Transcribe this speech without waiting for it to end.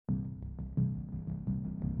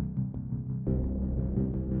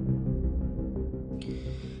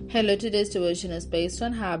Hello, today's devotion is based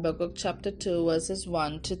on Habakkuk chapter 2, verses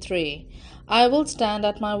 1 to 3. I will stand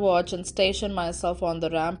at my watch and station myself on the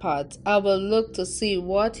ramparts. I will look to see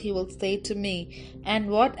what he will say to me and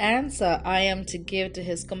what answer I am to give to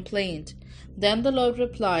his complaint. Then the Lord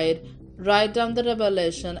replied, Write down the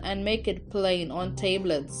revelation and make it plain on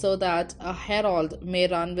tablets so that a herald may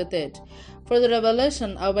run with it. For the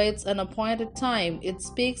revelation awaits an appointed time. It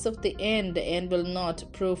speaks of the end and will not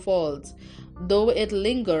prove false. Though it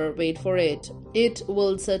linger, wait for it. It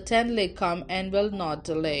will certainly come and will not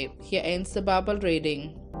delay. Here ends the Bible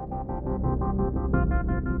reading.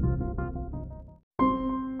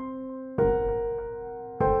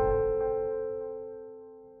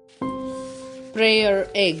 Prayer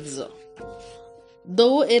eggs.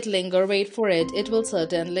 Though it linger, wait for it. It will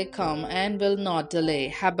certainly come and will not delay.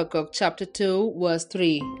 Habakkuk chapter 2, verse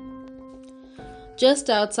 3.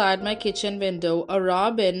 Just outside my kitchen window, a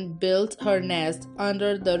robin built her nest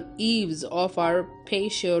under the eaves of our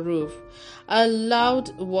patio roof. I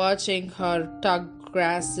loved watching her tuck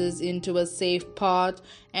grasses into a safe pot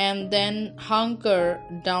and then hunker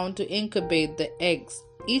down to incubate the eggs.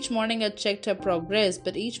 Each morning I checked her progress,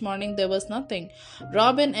 but each morning there was nothing.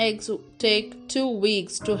 Robin eggs take 2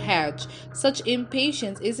 weeks to hatch. Such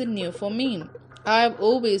impatience isn't new for me. I've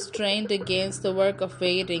always trained against the work of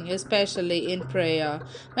waiting, especially in prayer.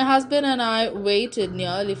 My husband and I waited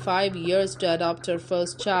nearly 5 years to adopt our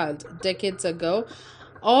first child. Decades ago,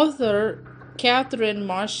 author Catherine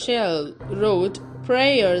Marshall wrote,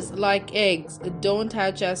 Prayers, like eggs, don't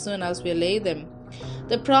hatch as soon as we lay them.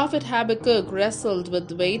 The prophet Habakkuk wrestled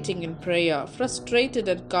with waiting in prayer. Frustrated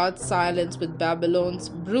at God's silence with Babylon's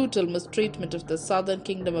brutal mistreatment of the southern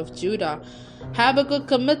kingdom of Judah, Habakkuk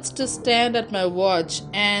commits to stand at my watch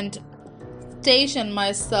and station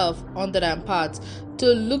myself on the ramparts to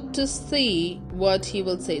look to see what he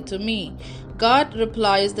will say to me. God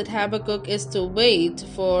replies that Habakkuk is to wait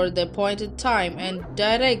for the appointed time and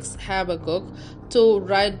directs Habakkuk to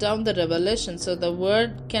write down the revelation so the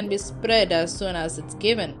word can be spread as soon as it's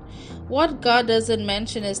given. What God doesn't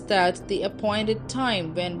mention is that the appointed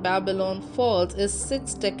time when Babylon falls is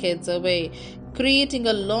 6 decades away, creating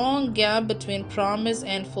a long gap between promise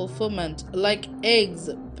and fulfillment. Like eggs,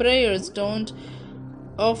 prayers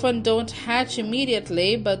often don't hatch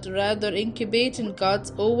immediately, but rather incubate in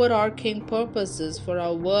God's overarching purposes for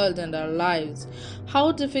our world and our lives.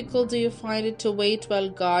 How difficult do you find it to wait while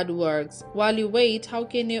God works? While you wait, how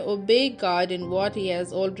can you obey God in what He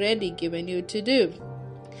has already given you to do?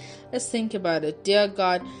 Let's think about it. Dear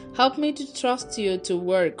God, help me to trust you to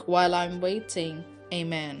work while I'm waiting.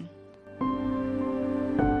 Amen.